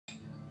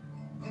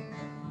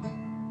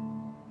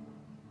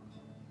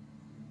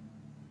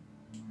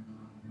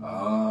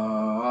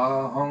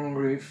A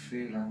hungry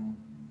feeling,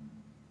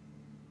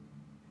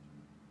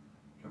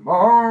 the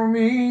more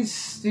me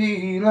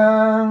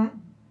stealing,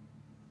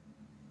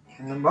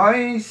 in the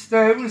mice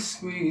I was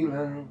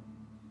squealing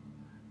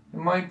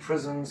in my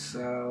prison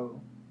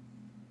cell.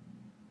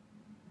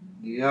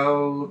 The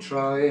Auld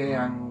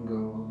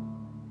Triangle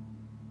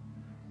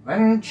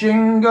went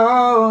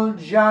jingle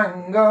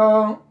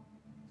jangle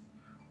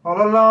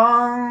all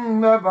along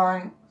the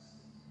banks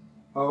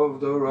of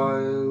the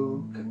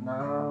Royal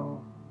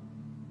Canal.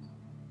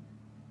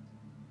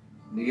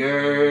 In the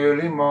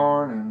early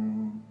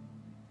morning,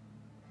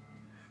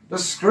 the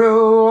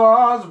screw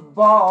was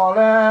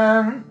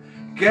bawling,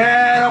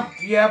 "Get up,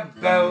 you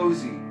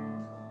bowsy,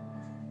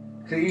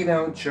 clean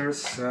out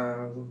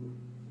yourself."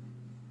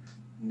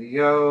 In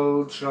the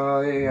Auld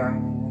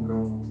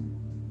Triangle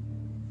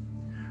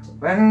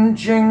went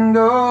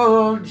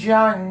jingle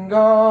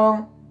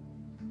jangle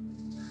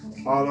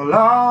all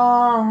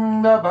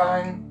along the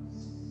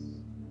banks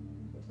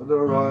of the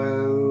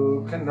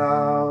Royal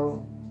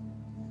Canal.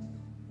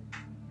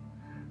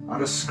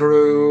 And the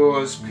screw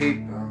was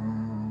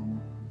peeping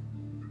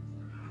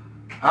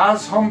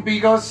as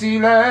Humpy Gussie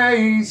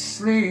lay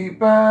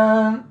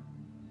sleeping,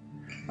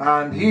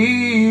 and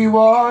he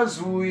was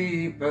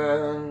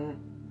weeping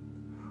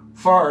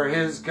for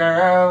his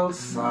girl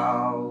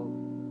Sal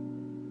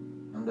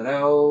and that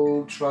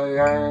Auld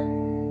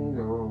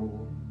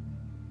Triangle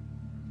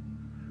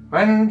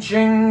went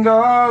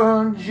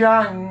jingle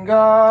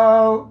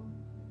jangle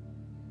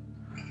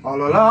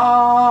all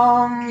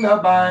along the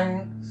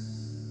banks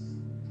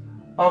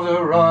of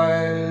the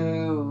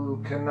Royal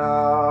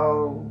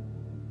Canal.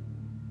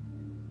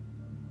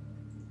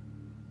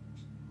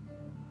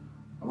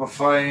 Of a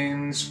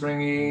fine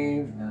spring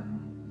evening,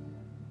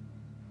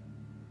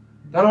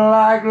 the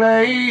lag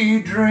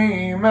lay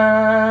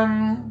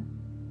dreaming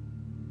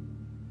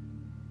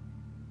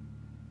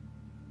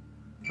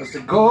as the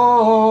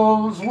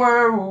gulls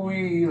were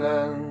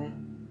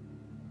wheeling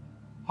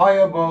high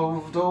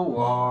above the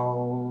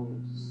walls.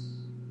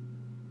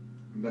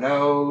 But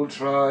Auld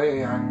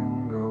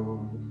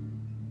Triangle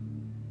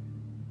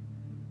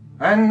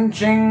and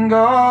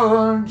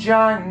jingle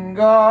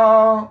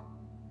jangle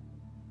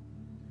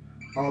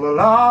all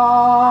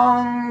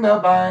along the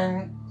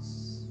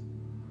banks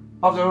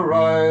of the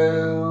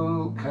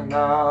Royal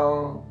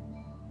Canal.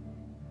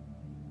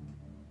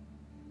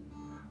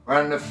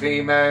 When the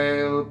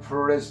female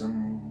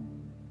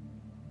prison,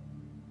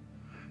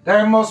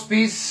 there must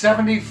be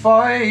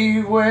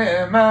 75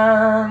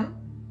 women,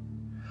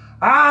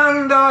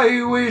 and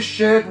I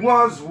wish it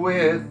was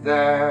with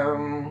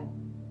them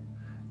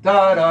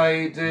that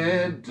I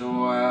did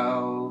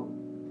dwell,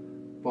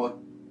 but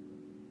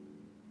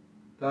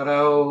that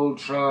Auld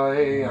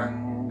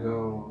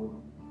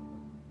Triangle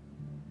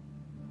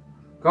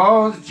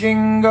goes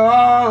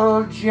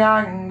jingle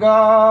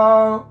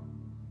jangle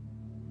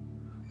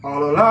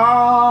all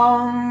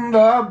along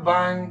the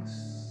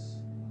banks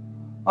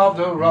of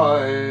the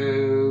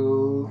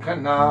Royal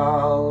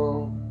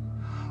Canal,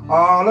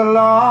 all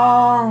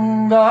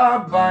along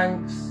the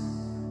banks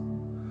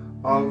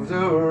of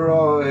the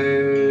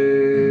Royal